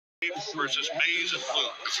versus maize and blue.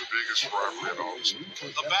 It's the biggest rivalry in all the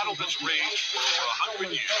sports. A battle that's raged for over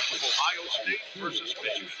 100 years. Ohio State versus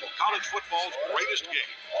Michigan. College football's greatest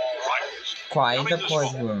game. Rivals. Quiet the Coming this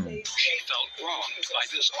courtroom. She felt wronged by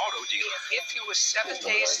this auto dealer. If you were 7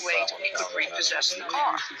 days late, he could repossess the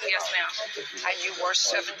car. Yes, ma'am. And you were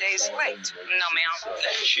 7 days late. No, ma'am.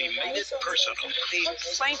 Then she made it personal. The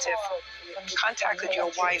plaintiff contacted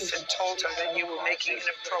your wife and told her that you were making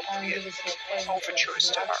inappropriate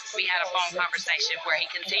overtures to her. We had a phone conversation where he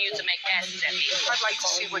continued to make passes at me. I'd like to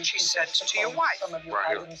see what she said to your wife.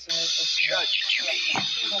 Right here. Judge Judy.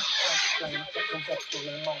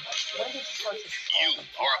 You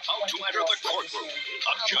are about to enter the courtroom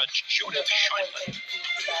of Judge Judith Scheinman.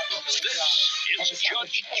 This is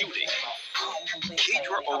Judge Judy.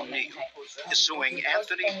 Kedra O'Neill is suing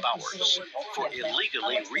Anthony Bowers for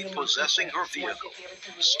illegally repossessing her vehicle,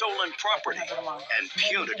 stolen property, and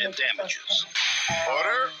punitive damages.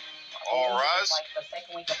 Order. All rise.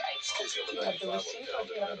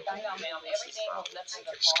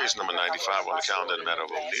 It's case number 95 on the calendar, the matter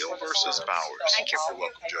of O'Neill versus Bowers. Thank you. You're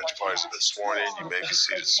welcome, Judge. Parties have been sworn in. You may be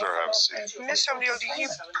seated, sir. Have a seat. Miss O'Neill, you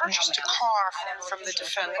purchased a car from the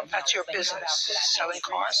defendant at your business, selling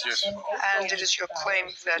cars? Yes. And it is your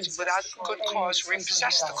claim that without good cause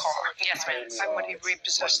repossessed the car. Yes, ma'am. And when he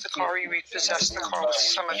repossessed the car with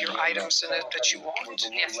some of your items in it that you want.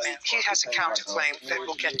 Yes, ma'am. He has a counterclaim that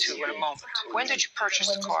we'll get to in a moment. When did you purchase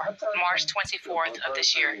the car? March 24th of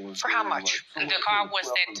this year. For how much? The car was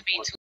said to be